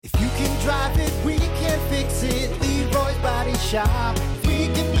drive it, we can fix it. Leroy's Body Shop. We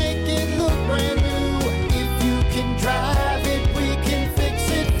can make it look brand new. If you can drive it, we can fix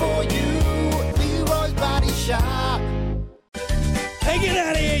it for you. Leroy's Body Shop. Hey, get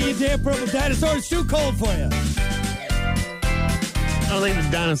out of here, you damn purple dinosaur. It's too cold for you. I don't think the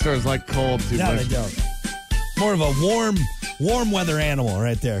dinosaurs like cold too No, much. they don't. More of a warm weather animal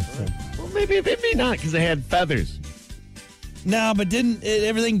right there. So. Well, maybe not, because they had feathers. No, but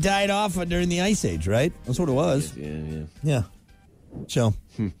everything died off during the Ice Age, right? That's what it was. Yeah. So,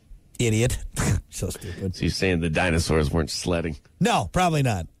 idiot. So stupid. So you're saying the dinosaurs weren't sledding? No, probably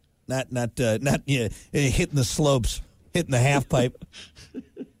not. Not hitting the slopes, hitting the half pipe.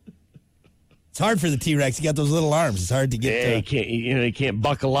 It's hard for the T-Rex. You got those little arms. It's hard to get. Yeah, you can't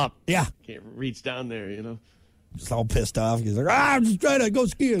buckle up. Yeah. Can't reach down there, Just all pissed off. He's like, I'm just trying to go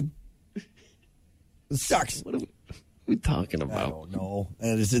skiing. It sucks. What are we talking about? I don't know.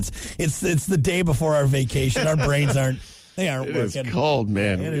 And it's the day before our vacation. Our brains aren't working. It's cold,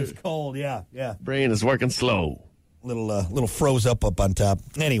 man. It is cold. Yeah. Brain is working slow. Little froze up on top.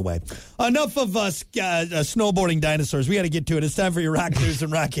 Anyway, enough of us snowboarding dinosaurs. We got to get to it. It's time for your rock news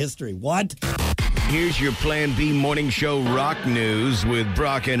and rock history. What? Here's your Plan B morning show rock news with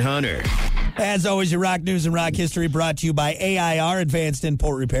Brock and Hunter. As always, your rock news and rock history brought to you by AIR, Advanced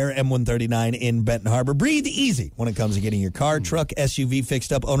Import Repair, M139 in Benton Harbor. Breathe easy when it comes to getting your car, truck, SUV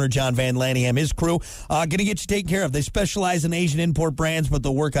fixed up. Owner John Van Lanningham, his crew, going to get you taken care of. They specialize in Asian import brands, but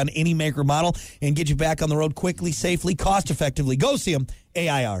they'll work on any maker model and get you back on the road quickly, safely, cost-effectively. Go see them,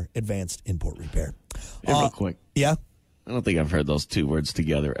 AIR, Advanced Import Repair. Hey, real quick. Yeah? I don't think I've heard those two words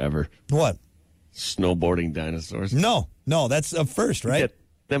together ever. What? Snowboarding dinosaurs. No, that's a first, right?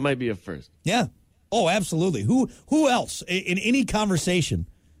 That might be a first. Yeah. Oh, absolutely. Who else in any conversation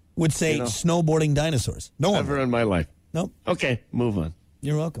would say snowboarding dinosaurs? No one. Ever in my life. Nope. Okay, move on.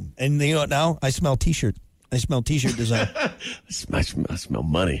 You're welcome. And you know what now? I smell T-shirt. I smell T-shirt design. I smell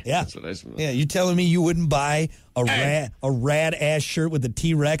money. Yeah. That's what I smell. Yeah, you telling me you wouldn't buy a rad-ass shirt with the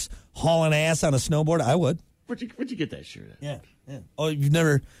T-Rex hauling ass on a snowboard? I would. Where'd you get that shirt at? Yeah. Oh, you've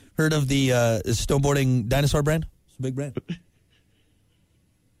never heard of the snowboarding dinosaur brand? It's a big brand.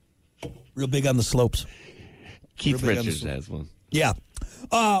 Real big on the slopes. Keith Richards has one. Yeah.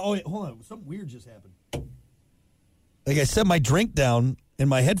 Wait, hold on. Something weird just happened. Like I set my drink down and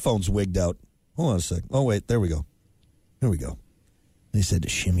my headphones wigged out. Hold on a sec. Oh, wait. There we go. Here we go. They said to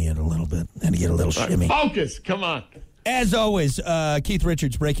shimmy it a little bit. Had to get a little shimmy. Focus. Come on. As always, Keith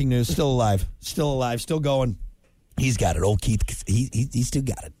Richards, breaking news. Still alive. Still going. He's got it. Old Keith, he still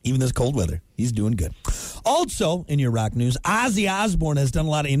got it. Even this cold weather, he's doing good. Also, in your rock news, Ozzy Osbourne has done a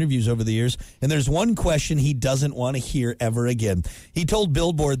lot of interviews over the years, and there's one question he doesn't want to hear ever again. He told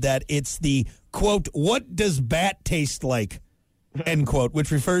Billboard that it's the, quote, what does bat taste like, end quote, which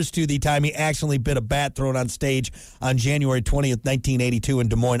refers to the time he accidentally bit a bat thrown on stage on January 20th, 1982 in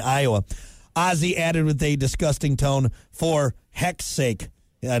Des Moines, Iowa. Ozzy added with a disgusting tone, for heck's sake.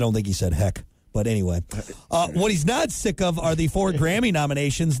 I don't think he said heck. But anyway, what he's not sick of are the 4 Grammy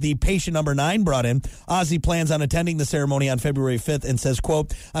nominations the patient number 9 brought in. Ozzy plans on attending the ceremony on February 5th and says,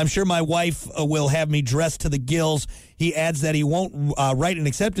 quote, I'm sure my wife will have me dressed to the gills. He adds that he won't write an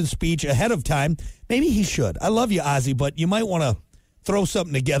acceptance speech ahead of time. Maybe he should. I love you, Ozzy, but you might want to throw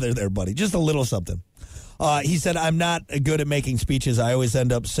something together there, buddy. Just a little something. He said, I'm not good at making speeches. I always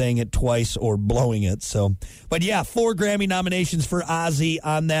end up saying it twice or blowing it. So, but yeah, 4 Grammy nominations for Ozzy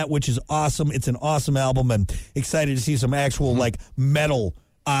on that, which is awesome. It's an awesome album, and excited to see some actual metal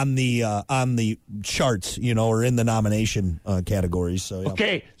on the charts, or in the nomination categories. So, yeah.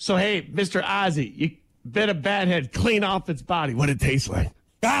 Okay, so hey, Mr. Ozzy, you bit a bat head clean off its body. What did it taste like?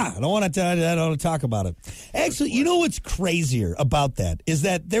 I don't want to talk about it. Actually, you know what's crazier about that is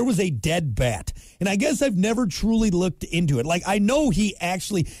that there was a dead bat. And I guess I've never truly looked into it. Like, I know he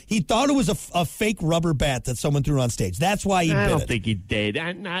thought it was a fake rubber bat that someone threw on stage. That's why he bit it. I don't think he did.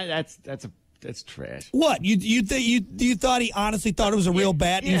 That's trash. What? You thought he honestly thought it was a real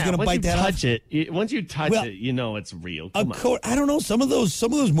bat and he was going to bite that off? Once you touch it, you know it's real. Come on. I don't know. Some of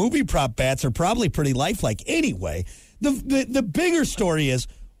those movie prop bats are probably pretty lifelike. Anyway, the bigger story is,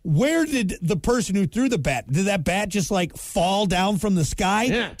 where did the person who threw the bat, did that bat just fall down from the sky?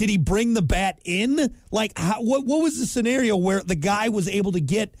 Yeah. Did he bring the bat in? What was the scenario where the guy was able to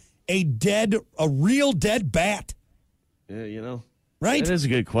get a real dead bat? Yeah, Right? That is a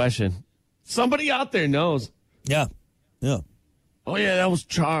good question. Somebody out there knows. Yeah. Oh yeah, that was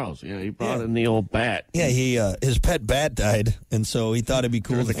Charles. Yeah, he brought in the old bat. Yeah, his pet bat died, and so he thought it'd be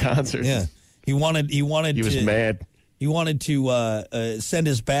cool. There was a concert. Yeah. He was mad. He wanted to send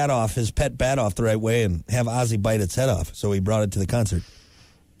his pet bat off the right way and have Ozzy bite its head off. So he brought it to the concert.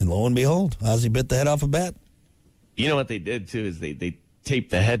 And lo and behold, Ozzy bit the head off a bat. You know what they did, too, is they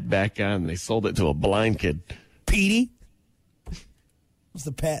taped the head back on and they sold it to a blind kid. Petey? What's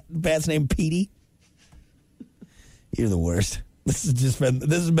the bat's name? Petey? You're the worst. This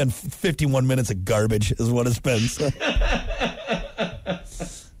has been 51 minutes of garbage is what it's been. So.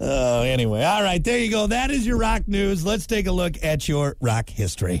 Oh, anyway. All right, there you go. That is your rock news. Let's take a look at your rock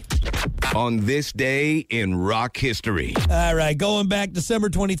history. On this day in rock history. All right, going back December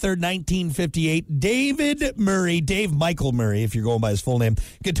 23rd, 1958, Dave Michael Murray, if you're going by his full name,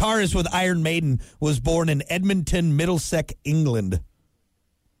 guitarist with Iron Maiden, was born in Edmonton, Middlesex, England.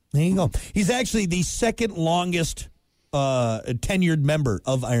 There you go. He's actually the second longest tenured member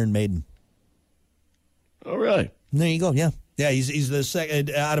of Iron Maiden. Oh, really? There you go, yeah. Yeah, he's the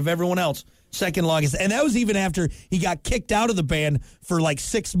second out of everyone else, second longest. And that was even after he got kicked out of the band for like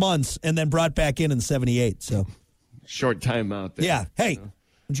 6 months and then brought back in 78. So short time out there. Yeah. Hey, why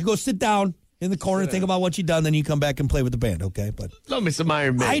don't you go sit down in the corner, think about what you've done, then you come back and play with the band, okay? But love me some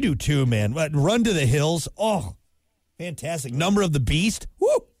Iron Maiden. I do too, man. But Run to the Hills, oh, fantastic. Number of the Beast, woo.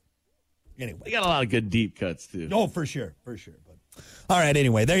 Anyway. They got a lot of good deep cuts, too. Oh, for sure. But all right,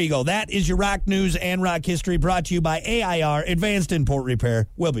 anyway, there you go. That is your rock news and rock history brought to you by AIR, Advanced Import Repair.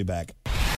 We'll be back.